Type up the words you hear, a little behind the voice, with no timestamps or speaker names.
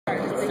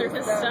through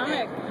his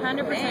stomach,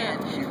 100%.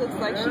 And she looks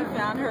like she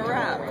found her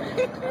route.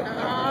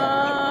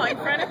 Oh, in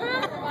front of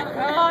him?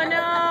 Oh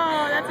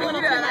no, that's a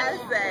little too much.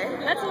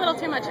 That's a little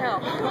too much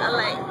help.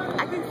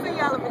 I can see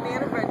y'all a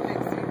banana bread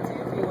next to you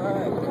too if you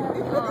want.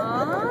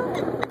 Aww.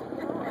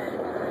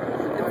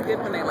 It's good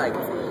when they like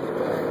tea.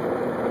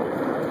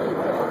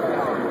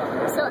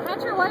 So,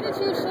 Hatcher, why did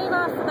you shave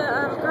off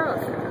the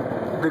growth?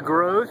 The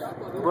growth?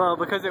 Well,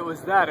 because it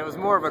was that. It was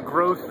more of a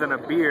growth than a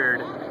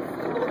beard.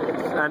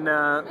 And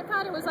I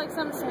thought it was like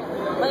some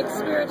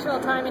spiritual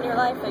time in your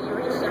life that you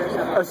reached it or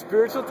something. A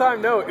spiritual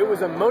time? No, it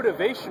was a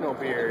motivational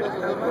beard.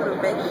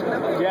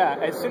 Motivational? Yeah,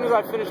 as soon as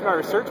I finished my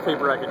research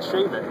paper, I could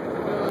shave it.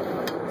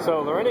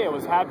 So Lorena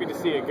was happy to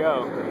see it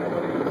go.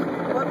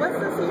 What's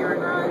this here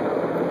growing?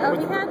 Oh,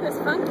 he had this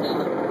funky,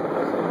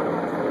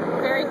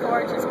 very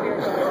gorgeous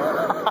beard.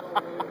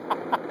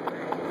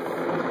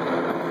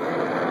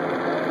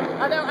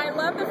 Although I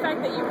love the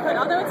fact that you put,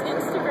 although it's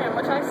Instagram,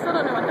 which I still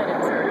don't know what that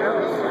is. There it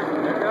goes.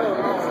 There it goes.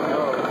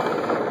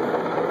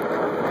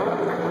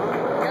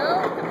 Go,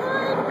 come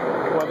on.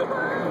 Well, it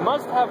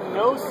must have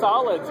no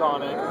solids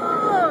on it.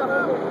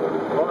 Oh.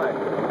 Why?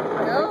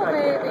 Go,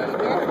 baby.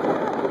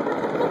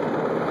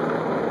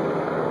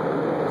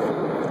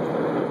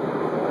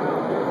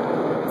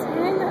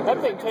 That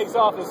thing takes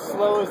off as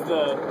slow as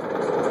the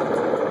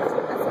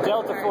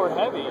Delta IV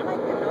Heavy.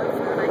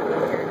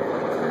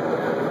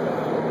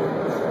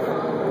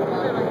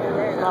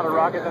 It's not a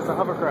rocket, that's a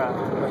hovercraft.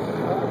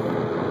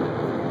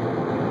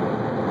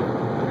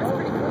 That's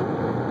pretty cool.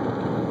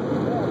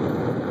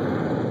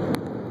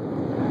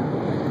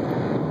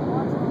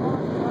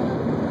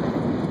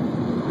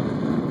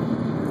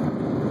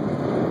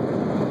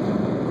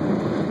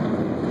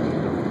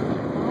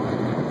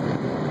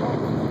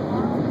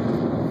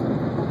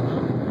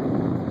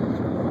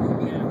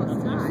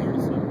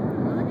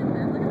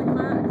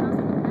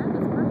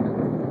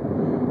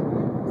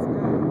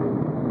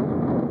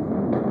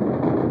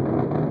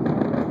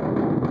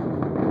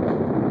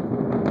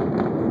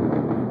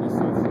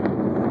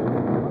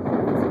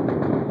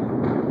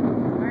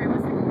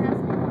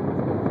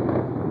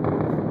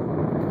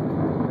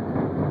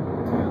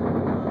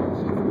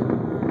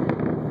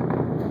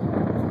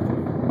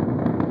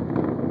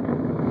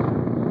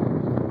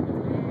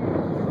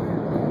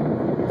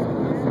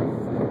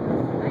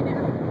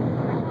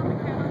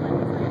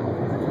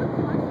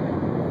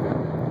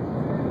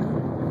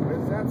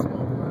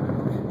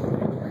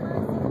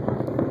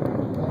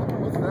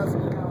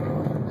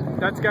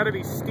 That's got to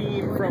be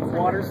steam from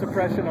water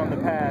suppression on the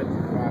pad.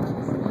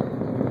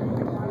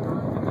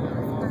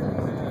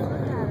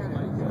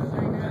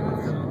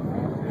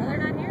 They're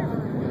not here.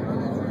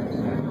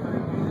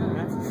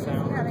 That's the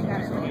sound.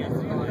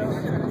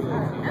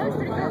 That was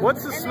pretty cool.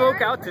 What's the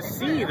smoke out to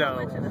sea,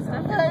 though?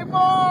 Hey,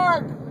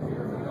 Mark!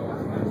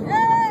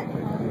 Hey!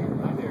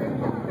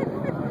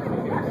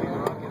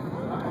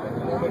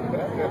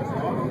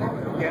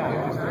 Yeah.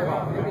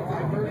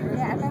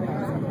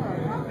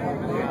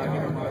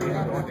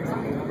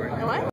 What?